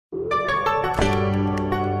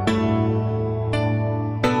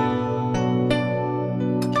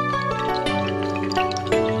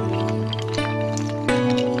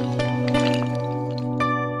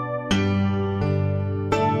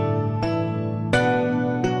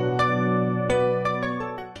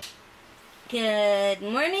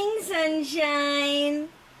Sunshine.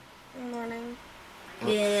 Good morning.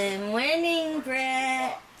 Good morning,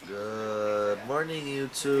 Brett. Good morning, you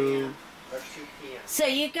two. So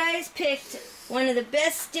you guys picked one of the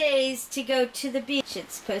best days to go to the beach.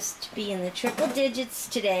 It's supposed to be in the triple digits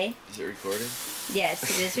today. Is it recording? Yes,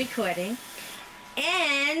 it is recording.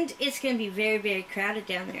 And it's going to be very, very crowded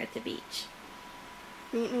down there at the beach.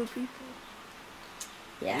 Meet new people.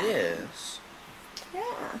 Yeah. Yes.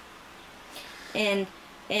 Yeah. And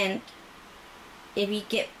if you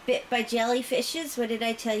get bit by jellyfishes, what did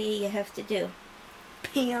I tell you have to do?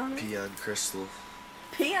 Pee on me. Pee on Chrystal.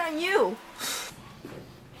 Pee on you.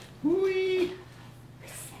 Whee!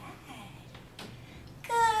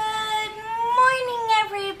 Good morning,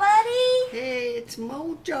 everybody. Hey, it's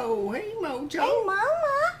Mojo. Hey, Mojo. Hey,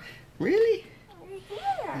 Mama. Really? We're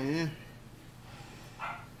here. Yeah.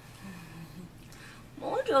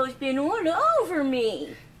 Mojo's been all over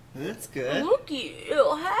me. That's good. Look at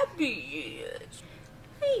how happy he is.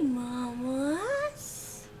 Hey,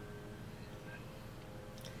 Mamas.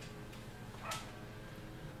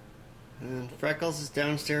 And Freckles is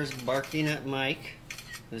downstairs barking at Mike,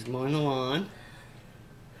 who's mowing the lawn.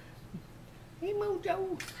 Hey,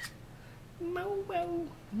 Mojo. Mojo.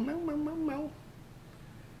 Mo.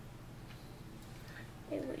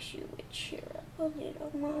 I wish you would cheer up a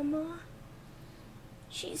little, Mama.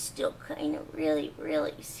 She's still kind of really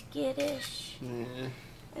skittish. Yeah.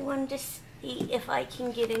 I wanted to see if I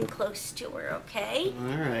can get in close to her, okay?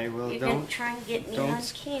 All right. Well, You're going don't to try and get me don't on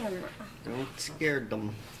camera. don't scare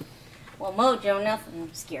them. Well, Mojo, nothing will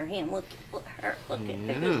scare him. Look at her. Look at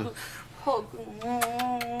Yeah. her. Oh,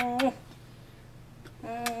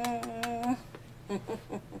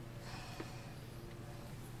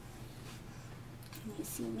 Can you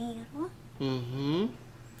see me at all? Mm-hmm.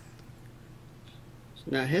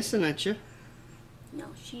 She's not hissing at you. No,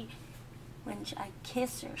 when I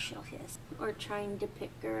kiss her, she'll hiss. Or trying to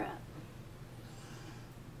pick her up.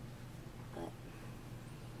 But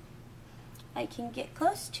I can get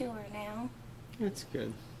close to her now. That's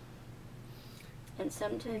good. And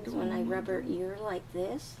sometimes when I rub her ear like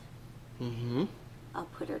this, Mm-hmm. I'll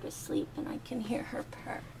put her to sleep and I can hear her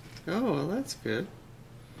purr. Oh, well, that's good.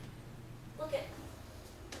 Look at.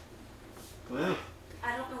 Wow.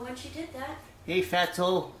 I don't know when she did that. Hey,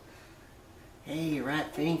 Fatso. Hey,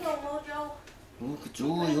 rat There you thing. go, Mojo. Look at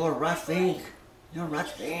you, you're a rat thing. You're a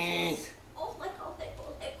rat thing. Oh, let go.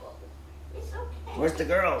 It's okay. Where's the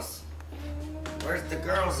girls? Where's the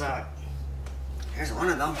girls at? Here's one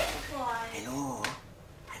of them. Hello.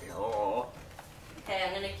 Hello. Okay,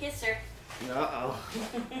 I'm gonna kiss her. Uh-oh.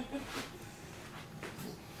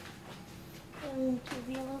 Give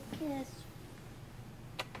you a little kiss.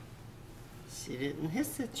 She didn't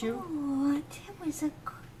hiss at you. Oh, that was a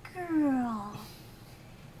good girl.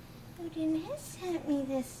 You didn't hiss at me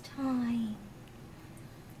this time.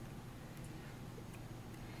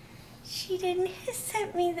 She didn't hiss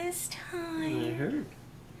at me this time. I heard.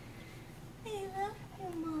 I love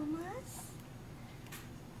you, Mamas.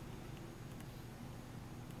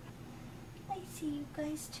 I see you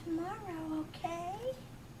guys tomorrow, okay?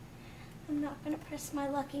 I'm not going to press my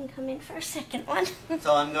luck and come in for a second one.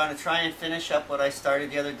 So I'm going to try and finish up what I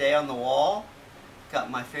started the other day on the wall. Got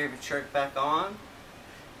my favorite shirt back on.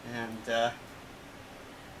 And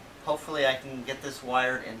hopefully I can get this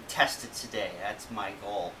wired and test it today. That's my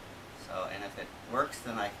goal. So, and if it works,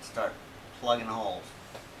 then I can start plugging holes.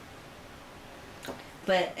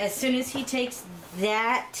 But as soon as he takes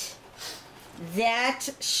that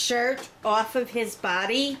shirt off of his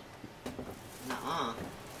body, Nuh-uh.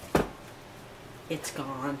 it's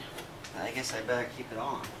gone. I guess I better keep it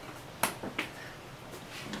on.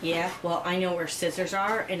 Yeah, well, I know where scissors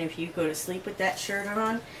are, and if you go to sleep with that shirt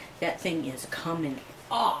on, that thing is coming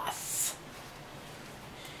off.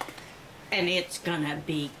 And it's gonna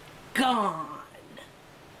be gone.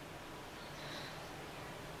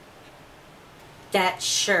 That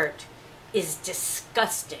shirt is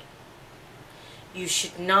disgusting. You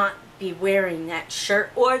should not be wearing that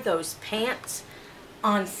shirt or those pants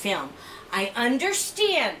on film. I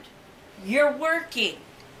understand you're working,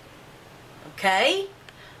 okay?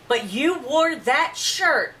 But you wore that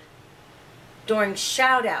shirt during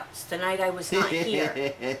shout-outs the night I was not here.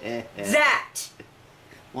 That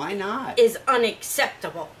Why not? is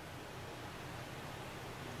unacceptable.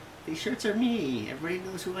 These shirts are me. Everybody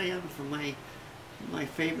knows who I am from my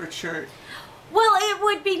favorite shirt. Well, it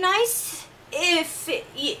would be nice if,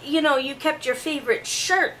 you know, you kept your favorite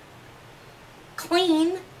shirt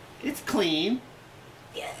clean. It's clean.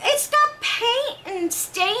 It's got paint and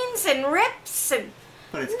stains and rips and...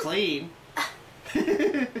 But it's clean.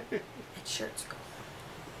 That shirt's gone.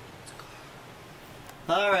 It's gone.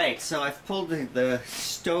 Alright, so I've pulled the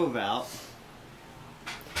stove out,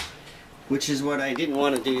 which is what I didn't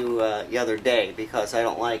want to do the other day because I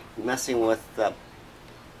don't like messing with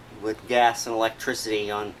gas and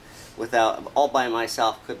electricity without all by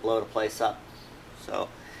myself. Could blow the place up. So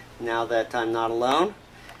now that I'm not alone,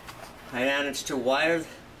 I managed to wire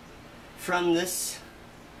from this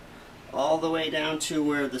all the way down to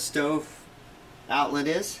where the stove outlet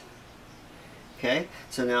is. Okay,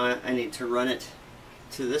 so now I need to run it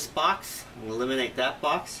to this box and eliminate that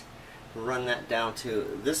box. Run that down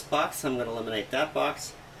to this box. I'm going to eliminate that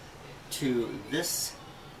box to this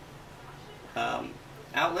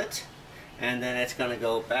outlet, and then it's going to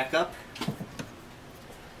go back up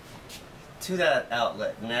to that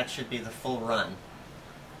outlet, and that should be the full run.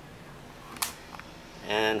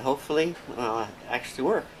 And hopefully, well, it actually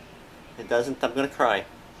work. If it doesn't, I'm going to cry.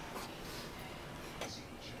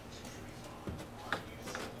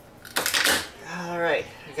 Alright,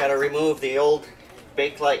 I got to remove the old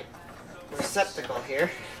Bakelite receptacle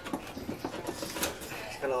here.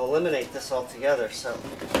 It's going to eliminate this altogether, so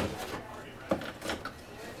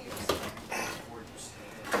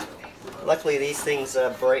luckily these things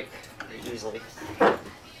break easily.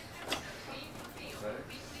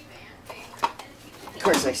 Of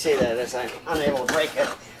course I say that as I'm unable to break it.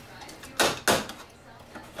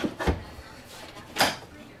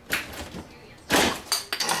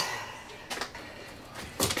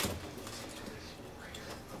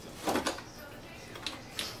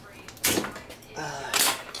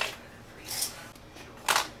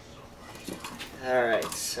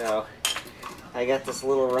 Alright, so I got this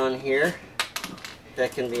little run here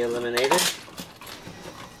that can be eliminated.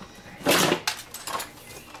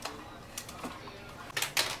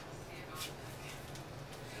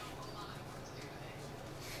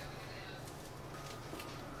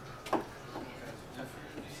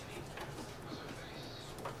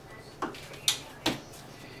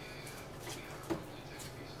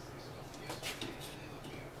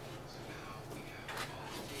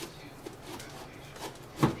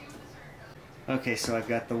 Okay, so I've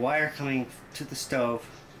got the wire coming to the stove.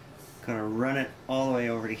 Gonna run it all the way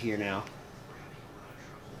over to here now.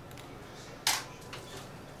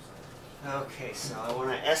 Okay, so I want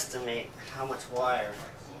to estimate how much wire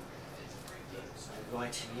I'm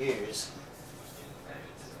going to use.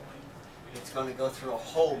 It's going to go through a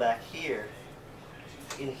hole back here,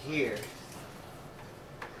 in here.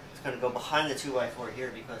 It's going to go behind the 2x4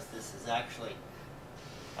 here because this is actually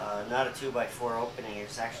not a 2x4 opening.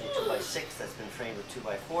 It's actually a 2x6 that's been framed with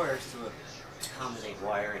 2x4s to accommodate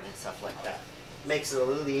wiring and stuff like that. Makes it a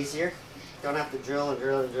little easier. Don't have to drill and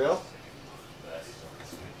drill and drill.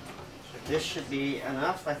 But this should be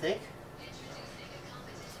enough, I think.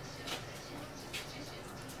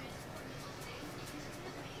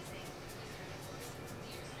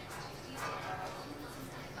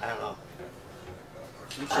 I don't know.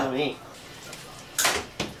 You tell me.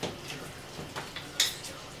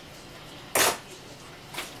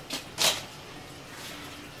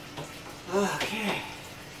 Okay.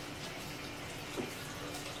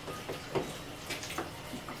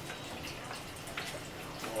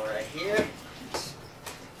 All right here.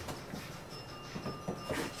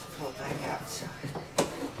 Pull it back out. So.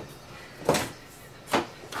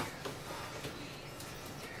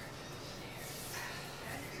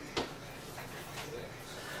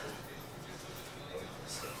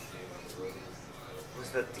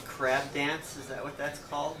 Was that the crab dance? Is that what that's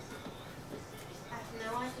called? I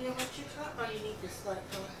have no idea what you're talking about. Oh, you need this light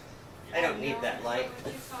on. I don't need that light.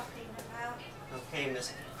 What you're talking about. Okay,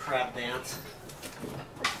 Miss Crab Dance.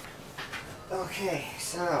 Okay,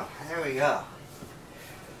 so there we go.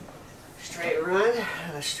 Straight run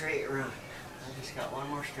and a straight run. I just got one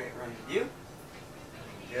more straight run to do.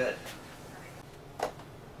 Good.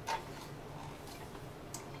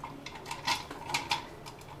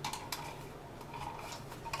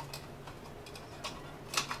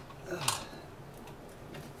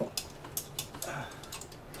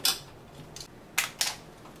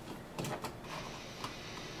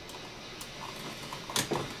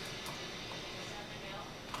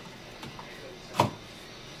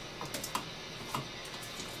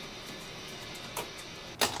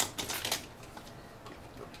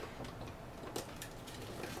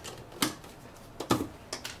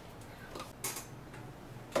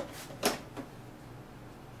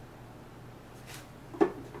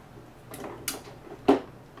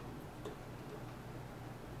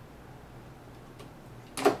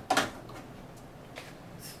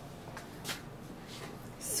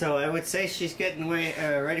 So I would say she's getting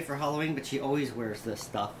ready for Halloween, but she always wears this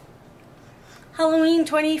stuff. Halloween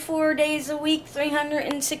 24 days a week,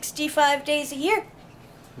 365 days a year.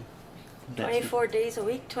 24 days a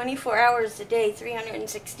week, 24 hours a day,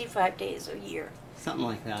 365 days a year. Something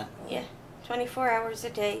like that. Yeah, 24 hours a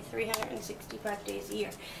day, 365 days a year.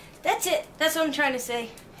 That's it. That's what I'm trying to say.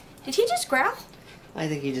 Did he just growl? I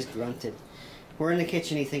think he just grunted. We're in the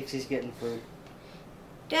kitchen. He thinks he's getting food.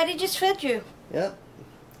 Daddy just fed you. Yep.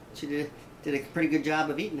 She did a pretty good job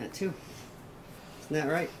of eating it, too. Isn't that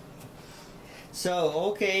right? So,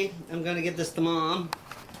 okay, I'm going to give this to Mom.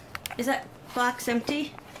 Is that box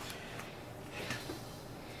empty?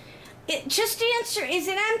 Just answer, is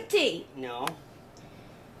it empty? No.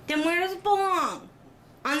 Then where does it belong?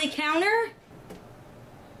 On the counter?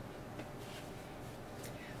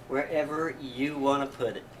 Wherever you want to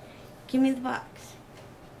put it. Give me the box.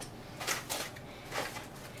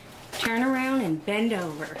 Turn around and bend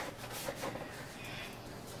over.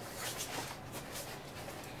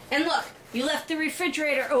 And look, you left the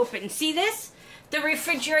refrigerator open. See this? The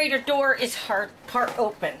refrigerator door is part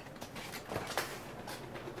open.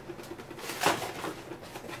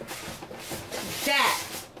 That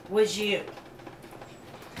was you.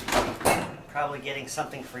 Probably getting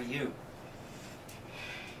something for you.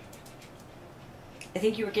 I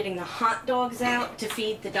think you were getting the hot dogs out to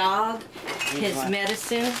feed the dog his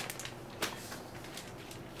medicine.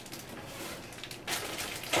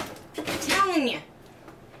 I'm telling you.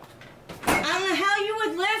 I don't know how you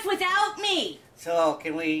would live without me. So,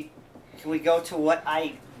 can we go to what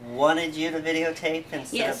I wanted you to videotape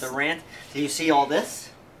instead of the rant? Do you see all this?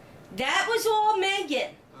 That was all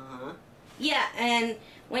Megan. Uh-huh. Yeah, and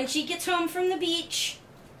when she gets home from the beach,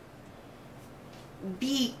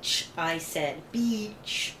 I said,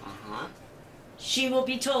 beach. Uh-huh. She will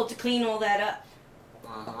be told to clean all that up.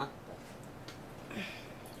 Uh-huh.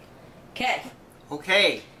 Okay.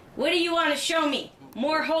 Okay. What do you want to show me?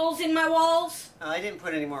 More holes in my walls? I didn't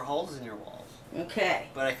put any more holes in your walls. Okay.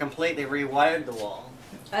 But I completely rewired the wall.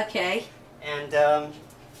 Okay. And,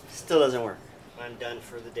 still doesn't work. I'm done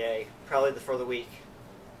for the day. Probably for the week.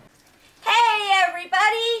 Hey,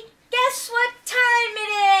 everybody! Guess what time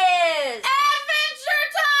it is? Adventure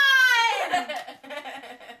time!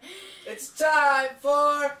 It's time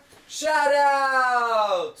for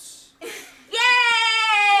shoutouts! Yay!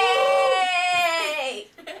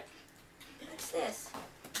 What's this?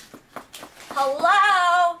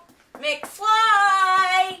 Hello,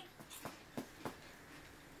 McFly!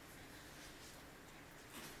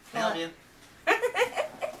 Found you.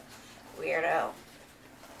 Weirdo.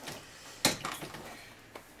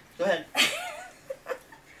 Go ahead.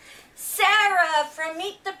 Sarah from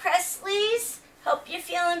Meet the Presleys. Hope you're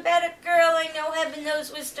feeling better, girl. I know having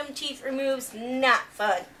those wisdom teeth removes not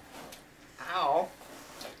fun. Ow.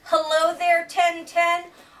 Hello there,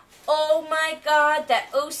 1010. Oh my god,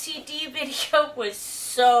 that OCD video was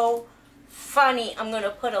so funny. I'm going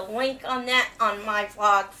to put a link on that on my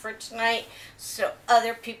vlog for tonight so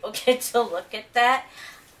other people get to look at that.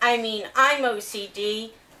 I mean, I'm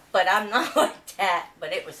OCD, but I'm not like that,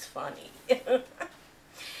 but it was funny. And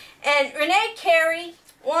Renee Carey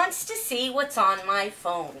wants to see what's on my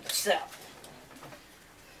phone, so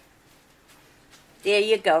there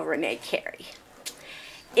you go, Renee Carey.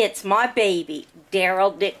 It's my baby,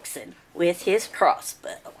 Daryl Dixon, with his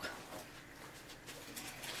crossbow.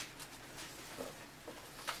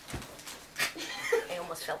 I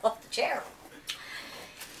almost fell off the chair.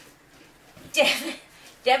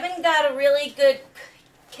 Devin got a really good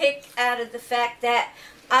kick out of the fact that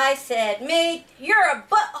I said, Meg, you're a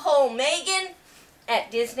butthole, Megan,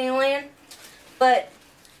 at Disneyland. But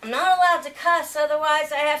I'm not allowed to cuss,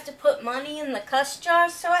 otherwise I have to put money in the cuss jar,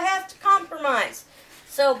 so I have to compromise.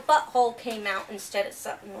 So butthole came out instead of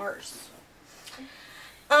something worse.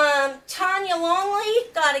 Tanya Longley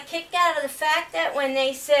got a kick out of the fact that when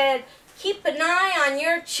they said, keep an eye on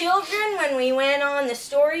your children when we went on the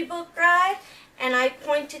storybook ride, and I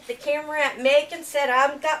pointed the camera at Meg and said,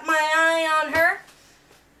 I've got my eye on her.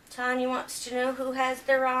 Tanya wants to know who has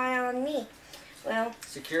their eye on me. Well,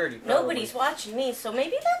 security. Probably. Nobody's watching me, so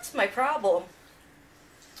maybe that's my problem.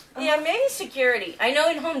 Yeah, maybe security. I know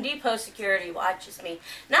in Home Depot security watches me.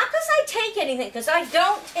 Not because I take anything, because I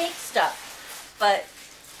don't take stuff. But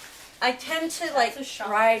I tend to, like,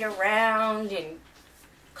 ride around in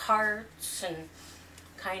carts and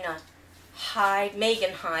kind of hide.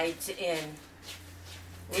 Megan hides in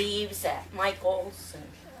leaves at Michael's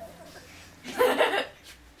and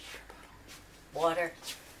water.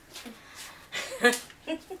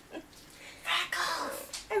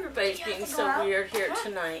 Everybody's being so weird here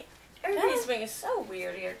tonight. Everybody's being so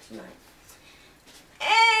weird here tonight.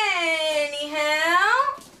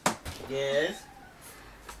 Anyhow. Yes.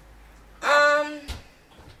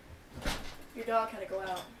 Your dog had to go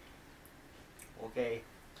out. Okay.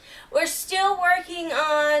 We're still working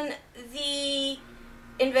on the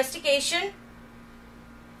investigation.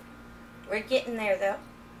 We're getting there, though.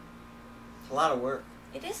 It's a lot of work.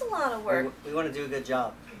 It is a lot of work. We want to do a good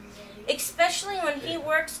job. Especially when he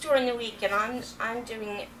works during the week and I'm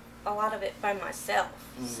doing a lot of it by myself.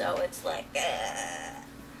 So it's like,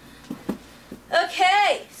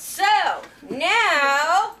 Okay, so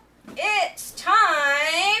now it's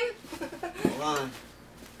time Hold on.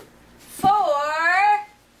 for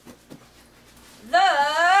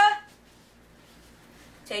the...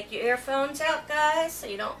 Take your earphones out, guys, so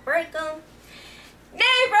you don't break them.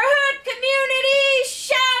 Neighborhood Community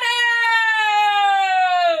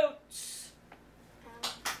Shoutouts!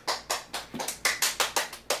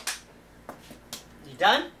 You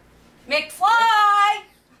done? McFly!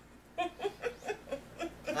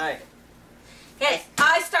 Alright. Okay,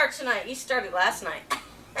 I start tonight. You started last night.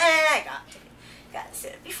 I got to. Gotta say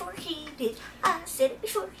it before he did. I said it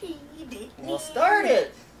before he did. Well, start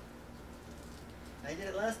it. I did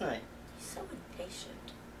it last night. He's so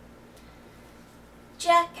impatient.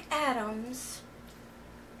 Jack Adams.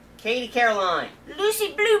 Katie Caroline.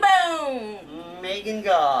 Lucy Bluebone. Megan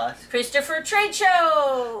Goss. Christopher Trade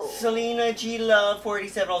Show. Selena G. Love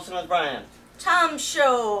 47, also known as Brian. Tom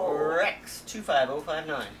Show. Rex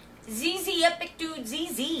 25059. ZZ Epic Dude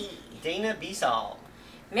ZZ. Dana Bisal.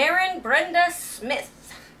 Marin Brenda Smith.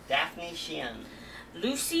 Daphne Sheehan.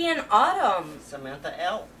 Lucy and Autumn. Samantha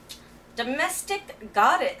L. Domestic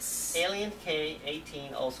Goddess. Alien K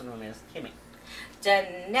 18, also known as Kimmy.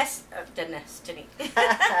 Destiny.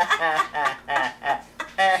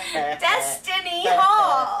 Destiny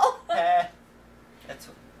Hall. That's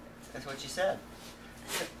what you said.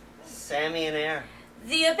 Sammy and Air.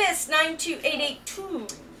 The Abyss 92882.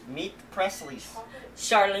 Meet the Presleys.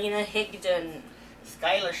 Charlena Higdon.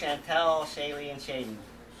 Skylar Chantel, Shaylee and Shaden.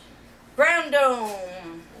 Brown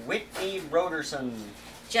Dome. Whitney Roderson.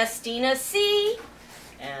 Justina C.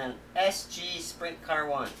 And SG Sprint Car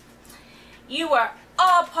 1. You are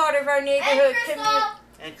all part of our neighborhood community.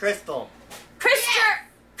 And Chrystal.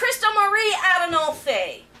 Chrystal Marie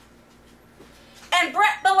Adenolfi. And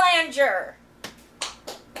Brett Belanger.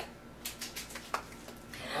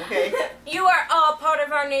 Okay. You are all part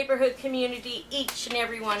of our neighborhood community, each and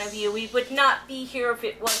every one of you. We would not be here if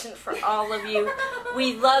it wasn't for all of you.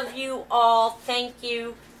 We love you all. Thank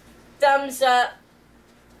you. Thumbs up.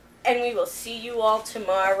 And we will see you all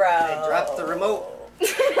tomorrow. I dropped the remote.